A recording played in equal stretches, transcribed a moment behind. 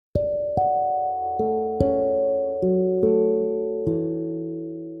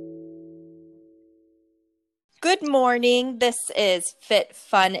morning. This is Fit,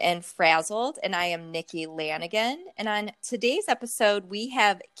 Fun, and Frazzled, and I am Nikki Lanigan. And on today's episode, we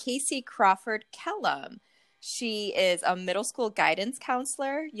have Casey Crawford Kellum. She is a middle school guidance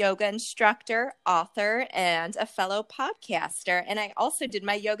counselor, yoga instructor, author, and a fellow podcaster. And I also did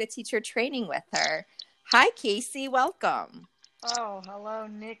my yoga teacher training with her. Hi, Casey. Welcome. Oh, hello,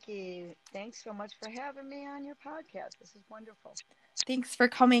 Nikki. Thanks so much for having me on your podcast. This is wonderful. Thanks for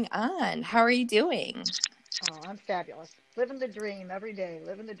coming on. How are you doing? Oh, I'm fabulous. Living the dream every day,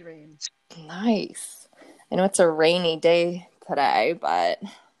 living the dream. Nice. I know it's a rainy day today, but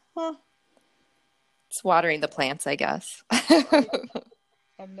well, it's watering the plants, I guess. Right.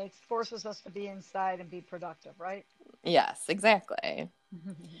 And makes forces us to be inside and be productive, right? Yes, exactly.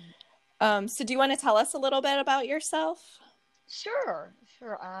 So do you want to tell us a little bit about yourself? Sure,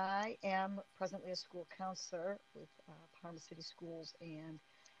 sure. I am presently a school counselor with Parma City Schools, and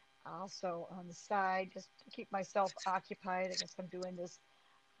also on the side, just to keep myself occupied, I guess I'm doing this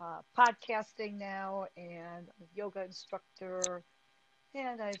podcasting now, and I'm a yoga instructor.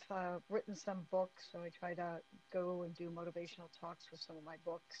 And I've written some books, so I try to go and do motivational talks for some of my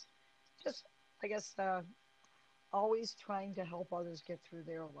books. Just, I guess, always trying to help others get through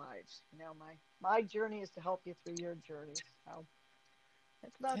their lives. My journey is to help you through your journey. So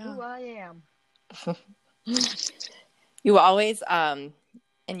that's about Yeah. who I am. You always,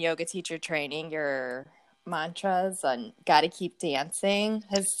 in yoga teacher training, your mantras on gotta keep dancing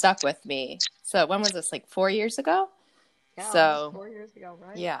has stuck with me. So when was this, like 4 years ago? Yeah, almost So 4 years ago,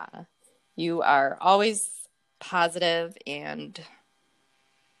 right? yeah, you are always positive, and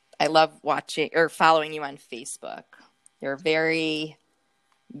I love watching or following you on Facebook. You're a very,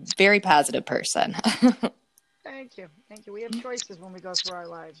 very positive person. Thank you. Thank you. We have choices when we go through our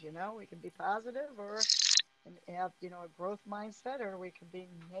lives, you know. We can be positive or and have, a growth mindset, or we can be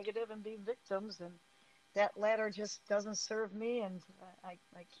negative and be victims. And that latter just doesn't serve me, and I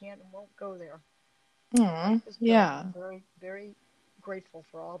can't and won't go there. Life is good. Yeah, I'm very, very grateful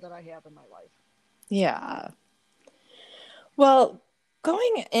for all that I have in my life. yeah. Well,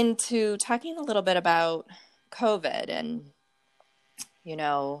 going into talking a little bit about COVID and, you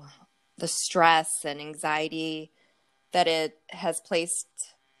know, the stress and anxiety that it has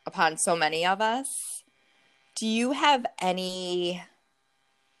placed upon so many of us, do you have any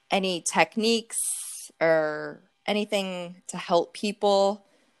techniques or anything to help people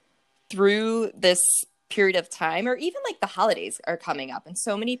through this period of time, or even like the holidays are coming up and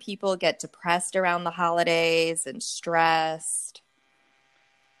so many people get depressed around the holidays and stressed?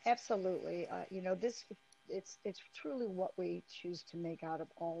 Absolutely. This it's truly what we choose to make out of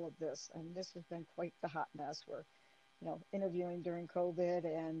all of this, and this has been quite the hot mess. We're, interviewing during COVID,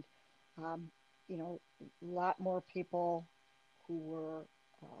 and um, a lot more people who were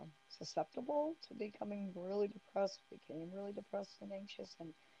susceptible to becoming really depressed became really depressed and anxious,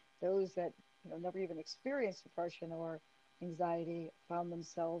 and those that never even experienced depression or anxiety found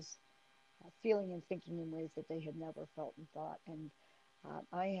themselves feeling and thinking in ways that they had never felt and thought. And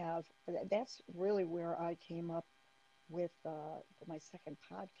that's really where I came up with my second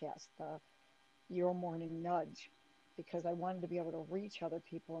podcast, Your Morning Nudge, because I wanted to be able to reach other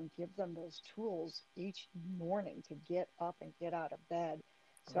people and give them those tools each morning to get up and get out of bed.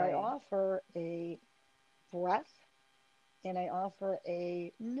 So I Right. offer a breath and I offer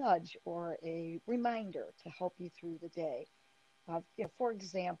a nudge or a reminder to help you through the day. For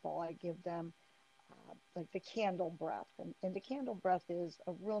example, I give them like the candle breath. And the candle breath is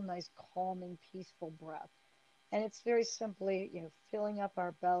a real nice, calming, peaceful breath. And it's very simply, filling up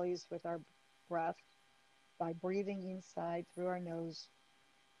our bellies with our breath by breathing inside through our nose.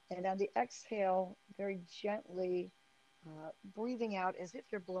 And on the exhale, very gently breathing out as if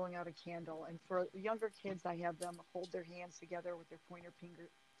you're blowing out a candle. And for younger kids, I have them hold their hands together with their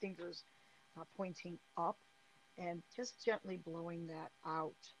fingers pointing up and just gently blowing that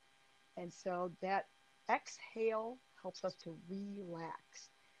out. And so that exhale helps us to relax.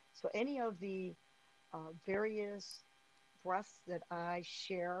 So any of the various breaths that I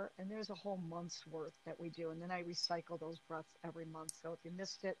share, and there's a whole month's worth that we do, and then I recycle those breaths every month. So if you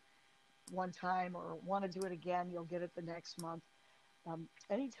missed it one time or want to do it again, you'll get it the next month.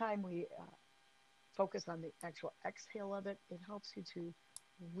 Anytime we focus on the actual exhale of it, it helps you to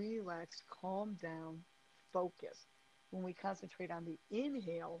relax, calm down, focus. When we concentrate on the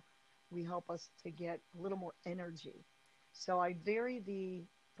inhale, we help us to get a little more energy. So I vary the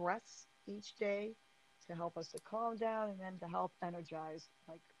breaths each day to help us to calm down and then to help energize.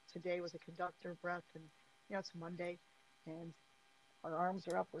 Like today was a conductor breath, and it's Monday, and our arms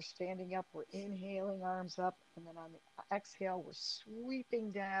are up, we're standing up, we're inhaling, arms up, and then on the exhale, we're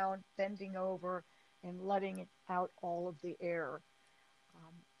sweeping down, bending over, and letting out all of the air.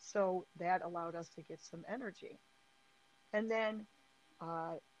 So that allowed us to get some energy. And then,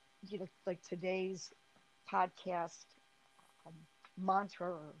 uh, like today's podcast um, mantra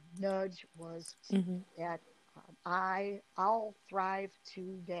or nudge was Mm-hmm. that I'll thrive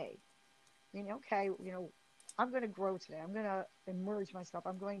today. Okay, I'm going to grow today. I'm going to immerse myself.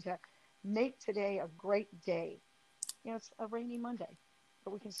 I'm going to make today a great day. It's a rainy Monday,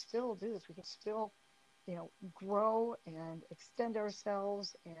 but we can still do this. We can still, grow and extend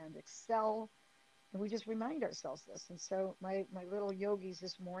ourselves and excel. And we just remind ourselves this. And so my little yogis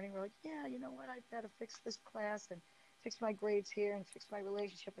this morning were like, yeah, you know what? I've got to fix this class and fix my grades here and fix my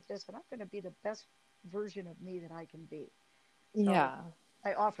relationship with this. And I'm going to be the best version of me that I can be. So Yeah.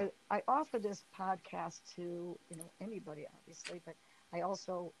 I offer this podcast to anybody obviously, but I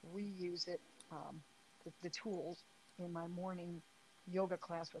also reuse it, the tools in my morning yoga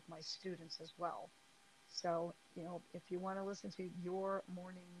class with my students as well. So if you want to listen to your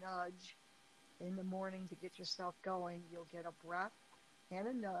morning nudge in the morning to get yourself going, you'll get a breath and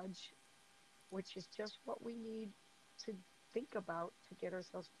a nudge, which is just what we need to think about to get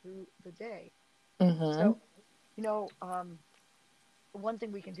ourselves through the day. Mm-hmm. So you know. One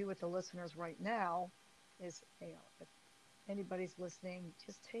thing we can do with the listeners right now is, if anybody's listening,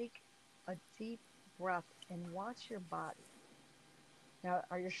 just take a deep breath and watch your body. Now,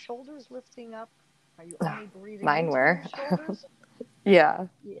 are your shoulders lifting up? Are you only breathing Mine into were. your shoulders? Yeah.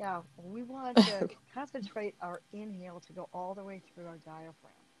 Yeah, we want to concentrate our inhale to go all the way through our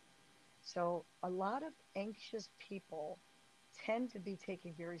diaphragm. So, a lot of anxious people tend to be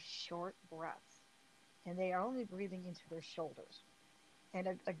taking very short breaths and they are only breathing into their shoulders. And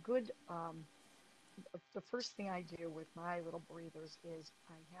a good the first thing I do with my little breathers is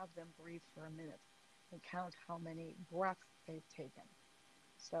I have them breathe for a minute and count how many breaths they've taken.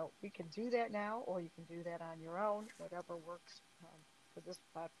 So we can do that now, or you can do that on your own, whatever works for this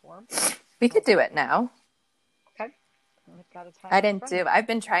platform. We could So, do it now. okay, I've got a timer in front of me. I've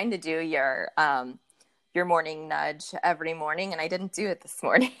been trying to do your morning nudge every morning and I didn't do it this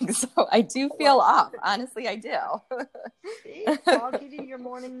morning. So I do feel Well, off. Honestly, I do. see, so I'll give you your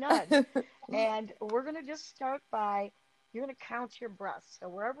morning nudge. And we're going to just start by you're going to count your breaths. So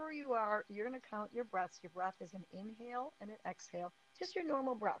wherever you are, you're going to count your breaths. Your breath is an inhale and an exhale, just your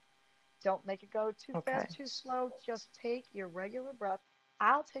normal breath. Don't make it go too Okay. fast, too slow. Just take your regular breath.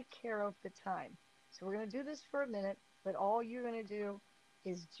 I'll take care of the time. So we're going to do this for a minute, but all you're going to do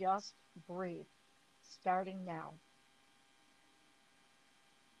is just breathe, starting now.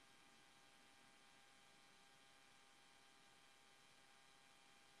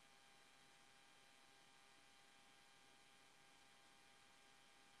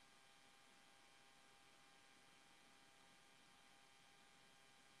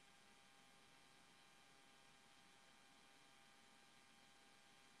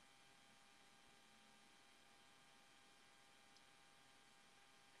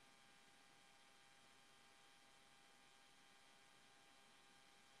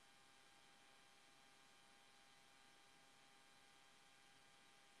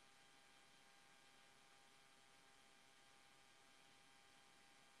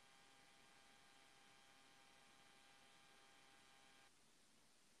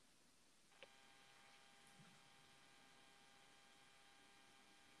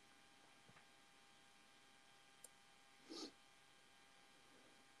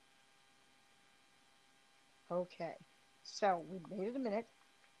 Okay. So we made it a minute.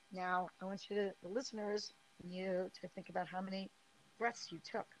 Now, I want the listeners, you to think about how many breaths you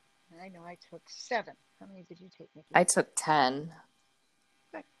took. I know I took 7. How many did you take, Nikki? I took 10.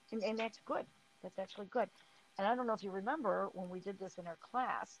 Good. And that's good. That's actually good. And I don't know if you remember when we did this in our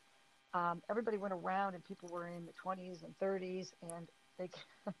class, everybody went around and people were in the 20s and 30s, and they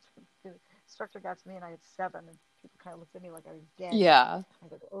the instructor got to me and I had 7, and people kind of looked at me like I was dead. Yeah. I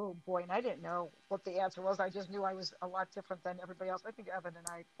go, oh boy, and I didn't know what the answer was. I just knew I was a lot different than everybody else. I think Evan and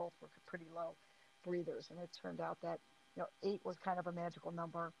I both were pretty low breathers, and it turned out that 8 was kind of a magical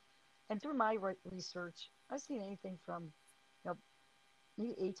number. And through my research, I've seen anything from you know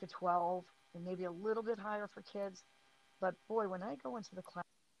maybe 8 to 12, and maybe a little bit higher for kids. But boy, when I go into the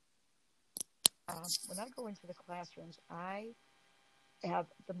classrooms, I have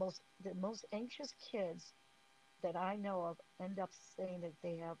the most anxious kids that I know of end up saying that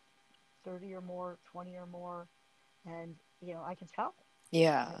they have 30 or more, 20 or more, and I can tell.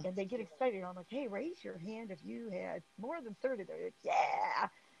 Yeah. And they get excited. I'm like, hey, raise your hand if you had more than 30. They're like, yeah.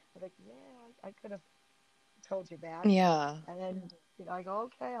 I'm like, yeah, I could have told you that. Yeah. And then I go,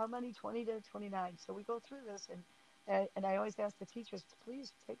 okay, how many? 20 to 29. So we go through this, and I always ask the teachers to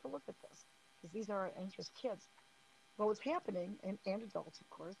please take a look at this. because these are anxious kids. But what's happening, and adults, of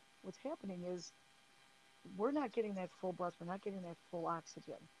course, what's happening is we're not getting that full breath. We're not getting that full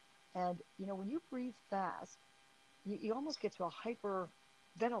oxygen. And, when you breathe fast, you almost get to a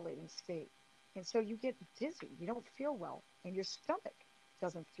hyperventilating state. And so you get dizzy. You don't feel well. And your stomach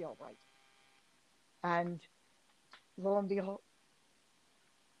doesn't feel right. And lo and behold,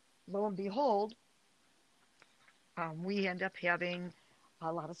 lo and behold, we end up having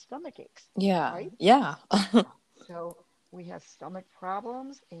a lot of stomach aches, Yeah. right? Yeah. So we have stomach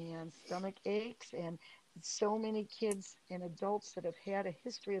problems and stomach aches, and so many kids and adults that have had a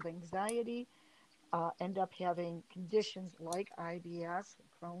history of anxiety end up having conditions like IBS,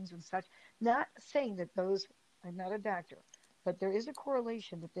 Crohn's, and such. Not saying that those, I'm not a doctor, but there is a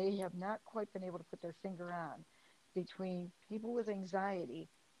correlation that they have not quite been able to put their finger on between people with anxiety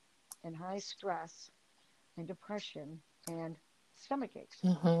and high stress and depression and stomach aches.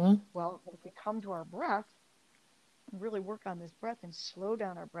 Mm-hmm. Well, if we come to our breath, really work on this breath and slow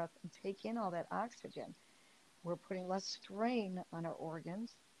down our breath and take in all that oxygen, we're putting less strain on our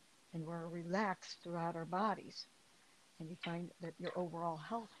organs and we're relaxed throughout our bodies. And you find that your overall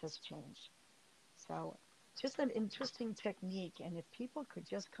health has changed. So, just an interesting technique. And if people could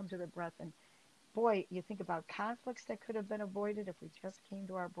just come to the breath, and boy, you think about conflicts that could have been avoided if we just came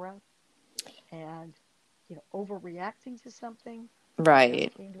to our breath, and overreacting to something if we just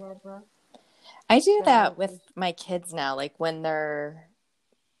Right. came to our breath. I do that So, with my kids now, like when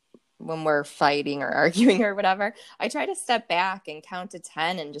we're fighting or arguing or whatever, I try to step back and count to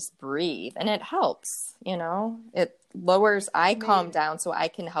 10 and just breathe. And it helps, it lowers, it's I calm amazing. down so I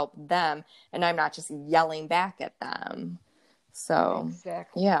can help them and I'm not just yelling back at them. So,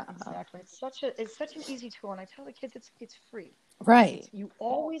 Exactly. yeah, Exactly. It's such an easy tool, and I tell the kids it's free. right. It's you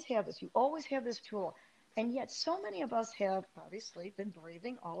always have this. You always have this tool, and yet so many of us have obviously been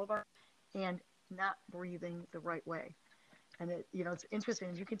breathing all of our and not breathing the right way. And it's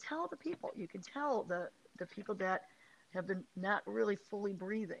interesting. You can tell the people. You can tell the people that have been not really fully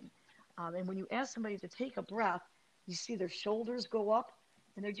breathing. And when you ask somebody to take a breath, you see their shoulders go up,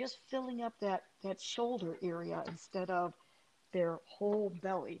 and they're just filling up that shoulder area instead of their whole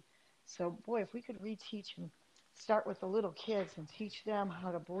belly. So, boy, if we could reteach and start with the little kids and teach them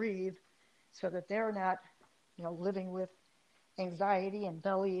how to breathe so that they're not, living with anxiety and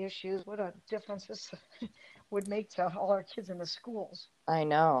belly issues, what a difference this would make to all our kids in the schools. I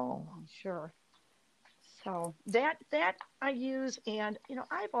know. I'm sure. So that I use, and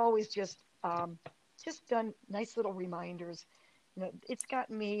I've always just done nice little reminders. It's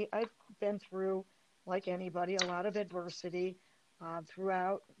gotten me. I've been through, like anybody, a lot of adversity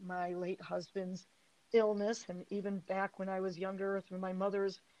throughout my late husband's illness, and even back when I was younger, through my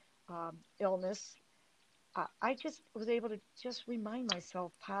mother's illness. I just was able to just remind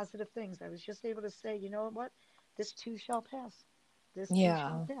myself positive things. I was just able to say, you know what, this too shall pass. This too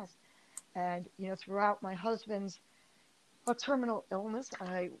shall Yeah. pass. And throughout my husband's terminal illness,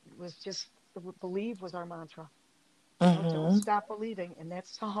 I was just believe was our mantra. Don't Mm-hmm. stop believing. And that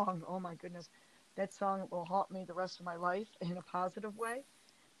song, oh my goodness, that song will haunt me the rest of my life in a positive way.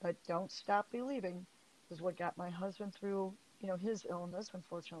 But don't stop believing is what got my husband through, his illness.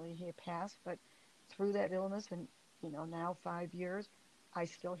 Unfortunately, he had passed, but through that illness and, now 5 years, I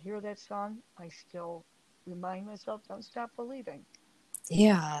still hear that song. I still remind myself, don't stop believing.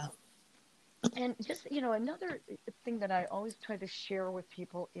 Yeah. And just, another thing that I always try to share with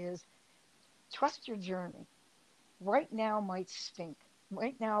people is trust your journey. Right now might stink.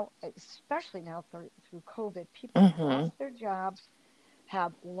 Right now, especially now through COVID, people have Mm-hmm. lost their jobs,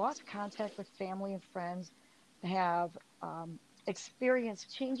 have lost contact with family and friends, have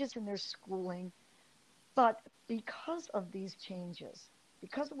experienced changes in their schooling. But because of these changes,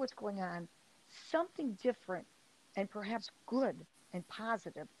 because of what's going on, something different and perhaps good and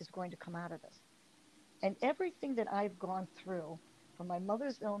positive is going to come out of this. And everything that I've gone through, from my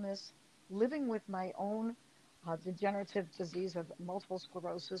mother's illness, living with my own degenerative disease of multiple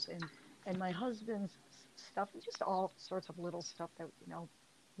sclerosis, and my husband's stuff, and just all sorts of little stuff that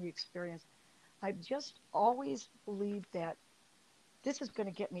we experience, I've just always believed that this is going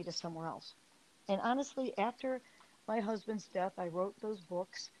to get me to somewhere else. And honestly, after my husband's death, I wrote those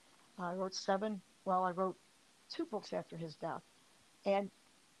books. I wrote seven. Well, I wrote two books after his death, and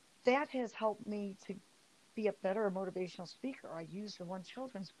that has helped me to be a better motivational speaker. I use the one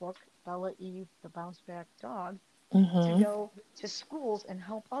children's book, Bella Eve, the Bounce Back Dog, to Mm-hmm. go to schools and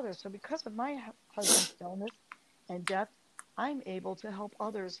help others. So because of my husband's illness and death, I'm able to help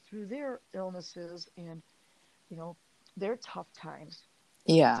others through their illnesses and, you know, their tough times.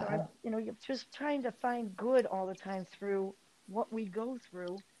 So Yeah. you're just trying to find good all the time through what we go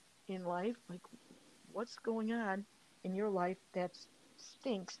through in life, like what's going on in your life that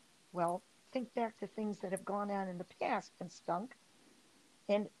stinks, well, think back to things that have gone on in the past and stunk.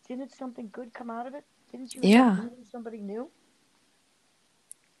 And didn't something good come out of it? Didn't you end up Yeah. meeting somebody new?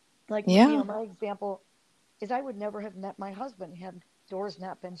 Like, Yeah. my example is I would never have met my husband had doors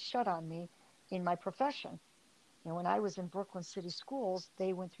not been shut on me in my profession. When I was in Brooklyn City Schools,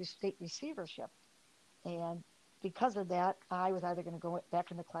 they went through state receivership. And because of that, I was either going to go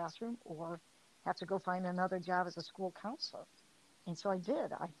back in the classroom or have to go find another job as a school counselor. And so I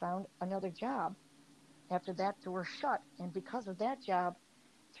did. I found another job after that door shut. And because of that job,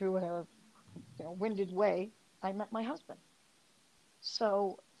 through a winded way, I met my husband.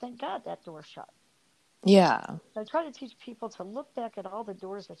 So thank God that door shut. Yeah. I try to teach people to look back at all the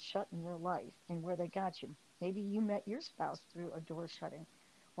doors that shut in your life and where they got you. Maybe you met your spouse through a door shutting,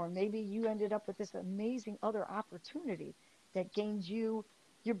 or maybe you ended up with this amazing other opportunity that gained you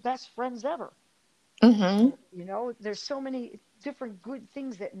your best friends ever. Mm-hmm. There's so many different good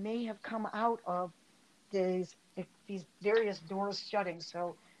things that may have come out of these various doors shutting.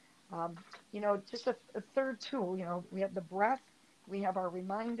 So, um, just a third tool. We have the breath, we have our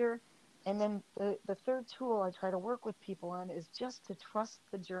reminder, and then the third tool I try to work with people on is just to trust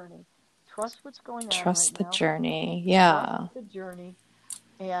the journey, trust what's going on right Trust the now, journey. trust Yeah. the journey,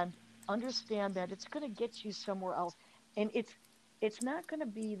 and understand that it's going to get you somewhere else. And it's not going to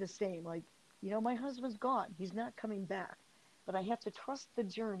be the same. Like, my husband's gone. He's not coming back. But I have to trust the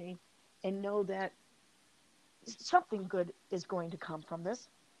journey and know that something good is going to come from this.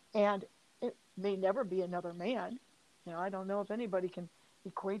 And it may never be another man. I don't know if anybody can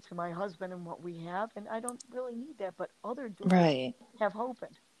equate to my husband and what we have, and I don't really need that, but other doors Right. have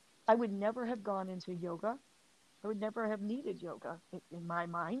opened. I would never have gone into yoga. I would never have needed yoga in my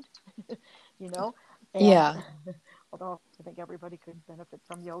mind, you know. And Yeah. although I think everybody could benefit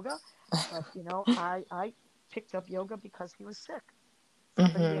from yoga, but I picked up yoga because he was sick.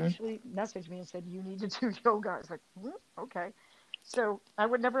 Somebody Mm-hmm. actually messaged me and said you need to do yoga. I was like, okay. So I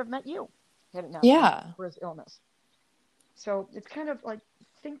would never have met you had it not been Yeah. for his illness. So it's kind of like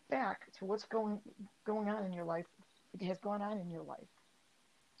think back to what's going on in your life. It has gone on in your life,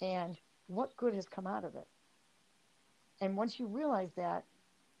 and what good has come out of it. And once you realize that,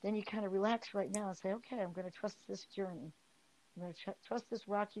 then you kind of relax right now and say, okay, I'm going to trust this journey. I'm going to trust this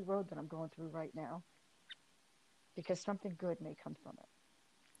rocky road that I'm going through right now because something good may come from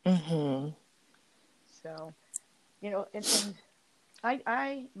it. Mm-hmm. So, and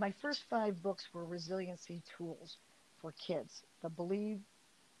my first 5 books were resiliency tools for kids: the Believe,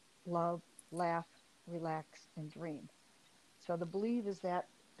 Love, Laugh, Relax, and Dream. So the Believe is that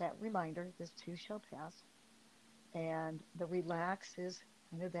reminder, this too shall pass. And the Relax is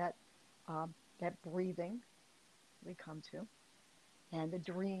kind of um, that breathing we come to. And the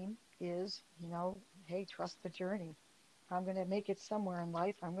dream is, hey, trust the journey. I'm going to make it somewhere in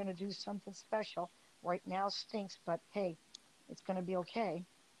life. I'm going to do something special. Right now stinks, but hey, it's going to be okay.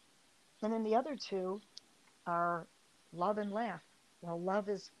 And then the other two are love and laugh. Well, love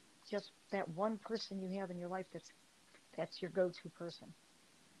is just that one person you have in your life that's your go-to person.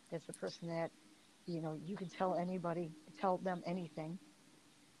 That's the person that you can tell them anything,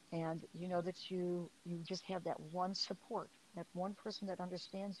 and you know that you just have that one support, that one person that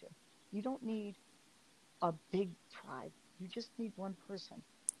understands you. You don't need a big tribe. You just need one person.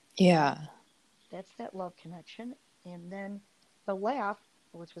 And Yeah. that's that love connection. And then the laugh,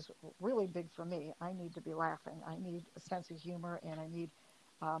 which was really big for me. I need to be laughing. I need a sense of humor, and I need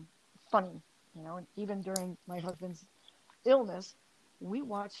um, funny. And even during my husband's illness, we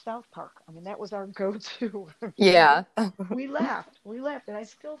watched South Park. I mean, that was our go-to. I mean, Yeah. we laughed, and I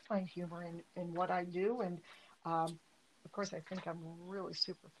still find humor in what I do. And of course, I think I'm really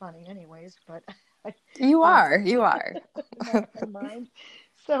super funny, anyways. But You in are. You are. my own mind.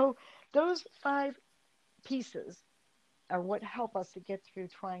 So those 5 pieces are what help us to get through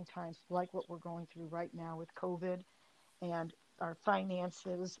trying times like what we're going through right now with COVID and our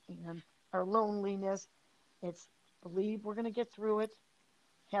finances and our loneliness. It's believe we're going to get through it.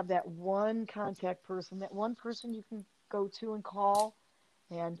 Have that one contact person, that one person you can go to and call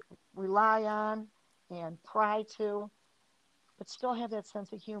and rely on and cry to, but still have that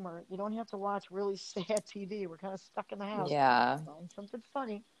sense of humor. You don't have to watch really sad TV. We're kind of stuck in the house. Yeah. Find something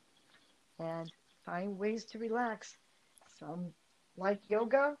funny and find ways to relax. Some like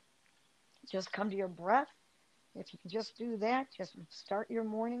yoga, just come to your breath. If you can just do that, just start your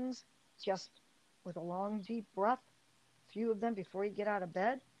mornings just with a long, deep breath, a few of them before you get out of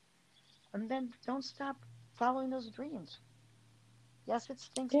bed, and then don't stop following those dreams. Yes, it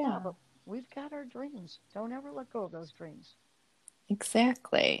stinks now, Yeah. but we've got our dreams. Don't ever let go of those dreams.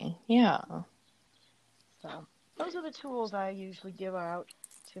 Exactly. Yeah. So those are the tools I usually give out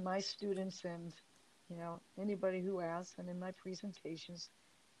to my students and, anybody who asks, and in my presentations.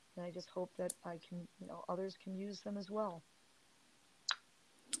 And I just hope that I can, others can use them as well.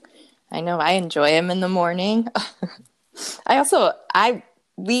 I know I enjoy them in the morning. I also I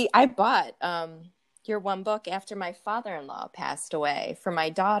bought your one book after my father-in-law passed away for my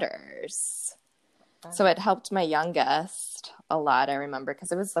daughters. So it helped my youngest a lot, I remember,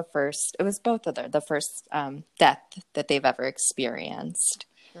 because it was both of the first death that they've ever experienced.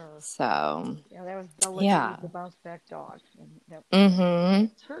 Sure. So, Yeah, that was Bella yeah. Eve, the bounce back dog. And Mm-hmm.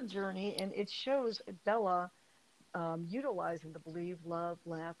 it's her journey, and it shows Bella utilizing the believe, love,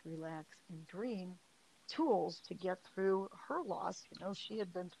 laugh, relax, and dream tools to get through her loss. She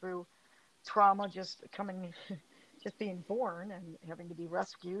had been through trauma just coming, just being born and having to be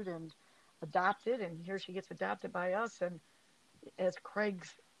rescued and adopted. And here she gets adopted by us and as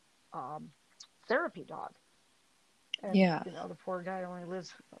Craig's um, therapy dog. And, Yeah. the poor guy only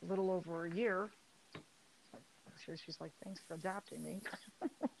lives a little over a year. I'm sure she's like, thanks for adopting me.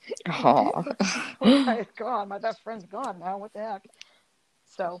 Oh. Poor guy is gone. My best friend's gone now. What the heck?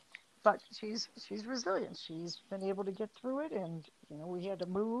 So, but she's resilient. She's been able to get through it, and we had to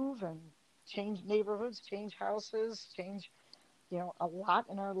move and change neighborhoods, change houses, change a lot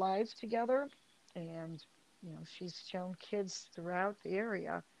in our lives together, and she's shown kids throughout the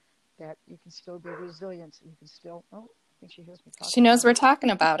area that you can still be resilient. You can still. Oh, I think she hears me She talking knows about we're her. talking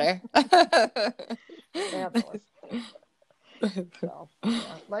about her. Fabulous. So,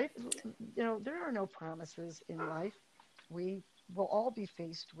 yeah, life, there are no promises in life. We will all be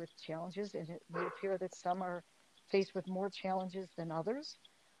faced with challenges, and it may appear that some are faced with more challenges than others.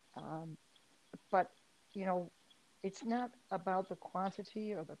 Um, but, you know, it's not about the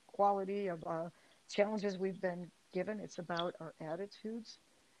quantity or the quality of challenges we've been given. It's about our attitudes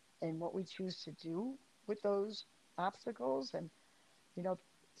and what we choose to do with those obstacles. And, you know,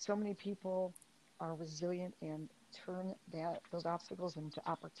 so many people are resilient and turn those obstacles into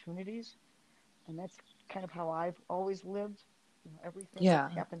opportunities. And that's kind of how I've always lived. Everything that's Yeah.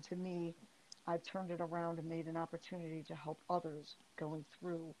 happened to me, I've turned it around and made an opportunity to help others going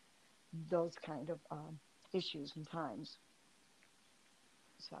through those kind of issues and times.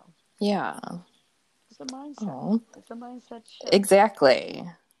 So Yeah. it's a mindset. Oh, It's a mindset shift. exactly.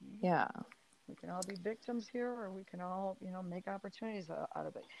 Yeah. We can all be victims here, or we can all, make opportunities out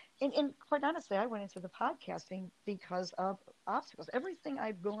of it. And quite honestly, I went into the podcasting because of obstacles. Everything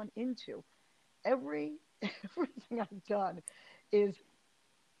I've gone into, every everything I've done, is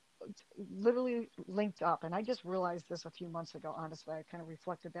literally linked up. And I just realized this a few months ago. Honestly, I kind of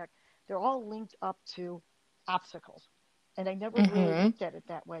reflected back. They're all linked up to obstacles. And I never really Mm-hmm. looked at it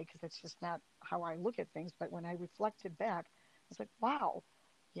that way because it's just not how I look at things. But when I reflected back, I was like, wow,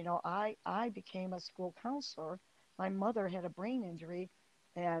 I became a school counselor. My mother had a brain injury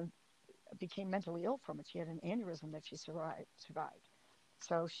and became mentally ill from it. She had an aneurysm that she survived.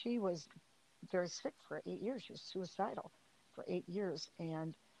 So she was very sick for 8 years. She was suicidal for 8 years.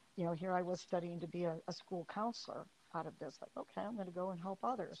 And, here I was studying to be a school counselor out of this. Like, okay, I'm going to go and help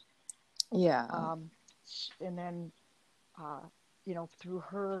others. Yeah. Um, and then, uh, through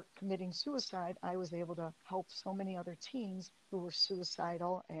her committing suicide, I was able to help so many other teens who were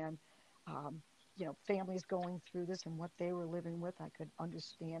suicidal and, families going through this and what they were living with. I could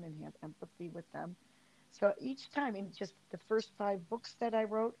understand and have empathy with them. So each time, in just the first 5 books that I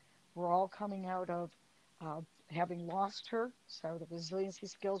wrote, were all coming out of uh, having lost her. So the resiliency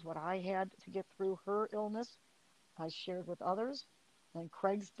skills, what I had to get through her illness, I shared with others. And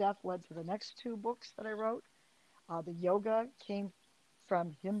Craig's death led to the next 2 books that I wrote. The yoga came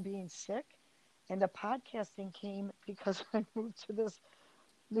from him being sick, and the podcasting came because I moved to this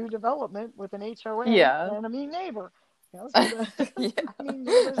new development with an HOA Yeah. and a mean neighbor. So the Yeah. mean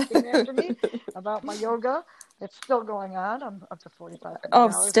neighbors came after me about my yoga. It's still going on. I'm up to Oh, $4,500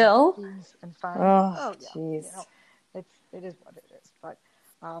 in still? fees and fines. Oh, Oh yeah, jeez. it is what it is. But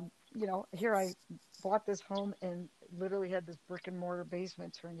here I bought this home and literally had this brick and mortar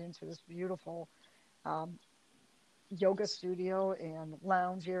basement turned into this beautiful um, yoga studio and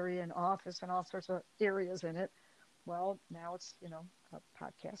lounge area and office and all sorts of areas in it. Well, now it's a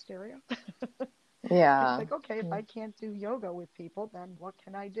podcast area. It's Yeah. like, okay, if I can't do yoga with people, then what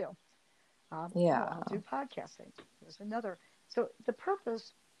can I do? Oh, Yeah. I'll do podcasting. There's another. So the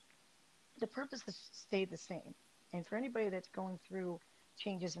purpose has stayed the same. And for anybody that's going through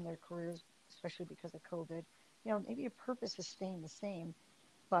changes in their careers, especially because of COVID, maybe your purpose is staying the same,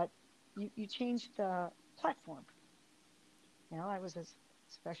 but you change the platform. I was a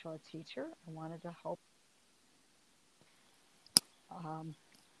special ed teacher. I wanted to help Um,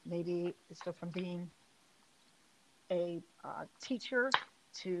 maybe so from being a teacher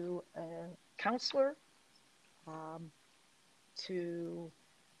to a counselor, um, to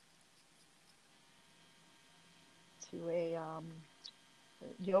a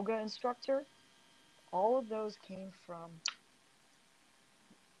yoga instructor. All of those came from.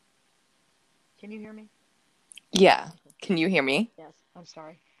 Can you hear me? Yeah. Can you hear me? Yes. I'm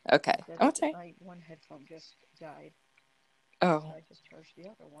sorry. Okay. That Oh, it's right. my one headphone just died, so Oh, I just charged the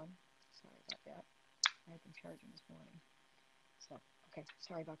other one. Sorry about that. I had been charging this morning. So okay.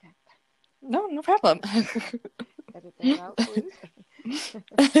 Sorry about that. no, no problem. Edit that out,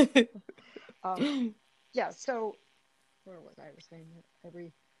 please. um, yeah. So where was I? I was saying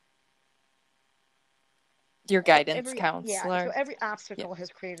that Your guidance every yeah. So counselor. every Yeah. obstacle has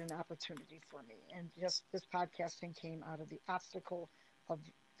created an opportunity for me, and just this podcasting came out of the obstacle of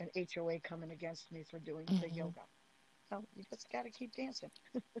an HOA coming against me for doing the Hmm. yoga. So you just got to keep dancing.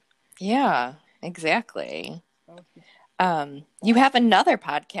 Yeah, exactly. So You that's have another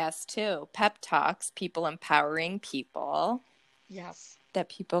podcast too, Pep Talks, People Empowering People, yes. that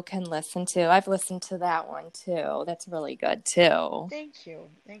people can listen to. I've listened to that one too. That's really good too. Thank you,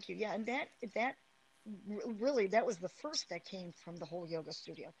 thank you. Yeah, and that really that was the first that came from the whole yoga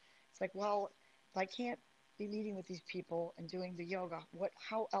studio. It's like, well, if I can't be meeting with these people and doing the yoga, what?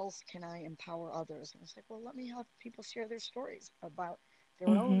 How else can I empower others? And it's like, well, let me help people share their stories about their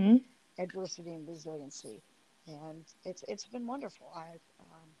own Mm-hmm. adversity and resiliency, and it's been wonderful.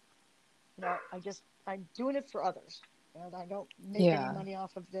 I'm doing it for others. And I don't make any Yeah. money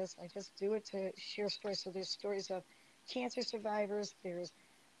off of this. I just do it to share stories. So there's stories of cancer survivors. There's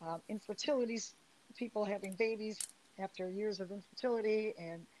infertility, people having babies after years of infertility,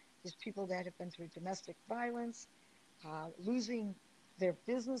 and there's people that have been through domestic violence, losing their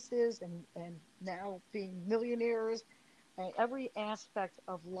businesses, and now being millionaires. Every aspect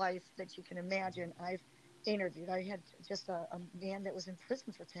of life that you can imagine, I've interviewed. I had just a man that was in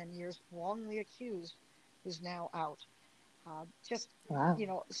prison for 10 years, wrongly accused, who's now out. Just,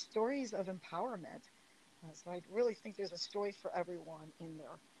 Wow. stories of empowerment. So I really think there's a story for everyone in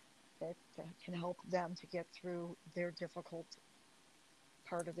there that can help them to get through their difficult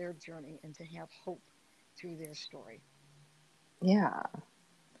part of their journey and to have hope through their story. Yeah.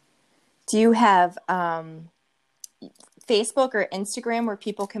 Do you have Facebook or Instagram where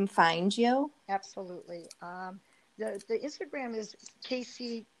people can find you? Absolutely. The Instagram is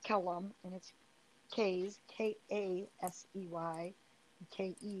Casey Kellum, and it's K's Kasey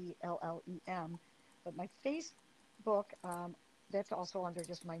Kellem. But my Facebook, that's also under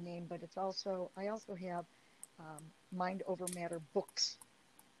just my name, but I also have Mind Over Matter Books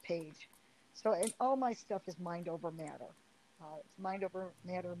page. So, and all my stuff is Mind Over Matter. It's Mind Over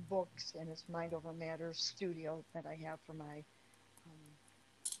Matter Books, and it's Mind Over Matter Studio that I have for my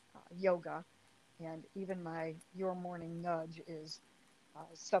yoga. And even my Your Morning Nudge is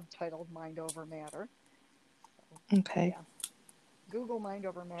subtitled Mind Over Matter. So, Okay. yeah, Google Mind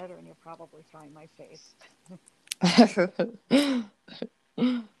Over Matter, and you'll probably find my face.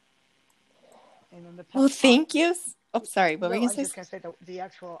 And then the pep Well, talk. thank you. Oh, sorry. What were you No, going I was to just say? going to say the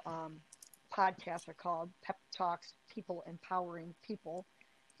actual podcasts are called Pep Talks, People Empowering People,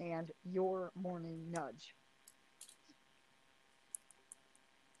 and Your Morning Nudge.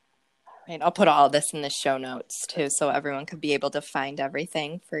 Right. I'll put all this in the show notes too, so everyone could be able to find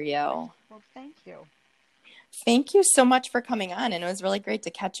everything for you. Well, thank you. Thank you so much for coming on, and it was really great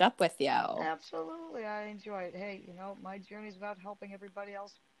to catch up with you. Absolutely, I enjoy it. Hey, my journey is about helping everybody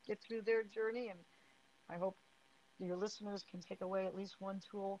else get through their journey, and I hope your listeners can take away at least one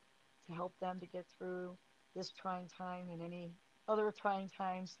tool to help them to get through this trying time and any other trying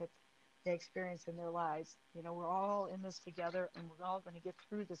times that they experience in their lives. We're all in this together, and we're all going to get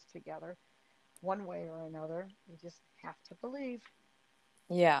through this together one way or another. We just have to believe.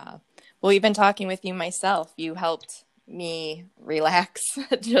 Yeah. Well, even talking with you myself, you helped me relax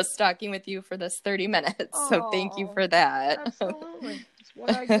just talking with you for this 30 minutes. So thank you Oh, for that. absolutely. It's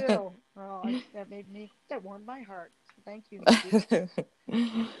what I do. That warmed my heart. Thank you, Nikki.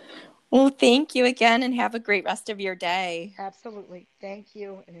 Well, thank you again and have a great rest of your day. Absolutely. Thank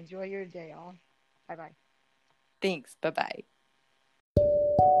you, and enjoy your day all. Bye bye. Thanks. Bye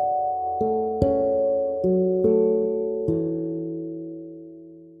bye.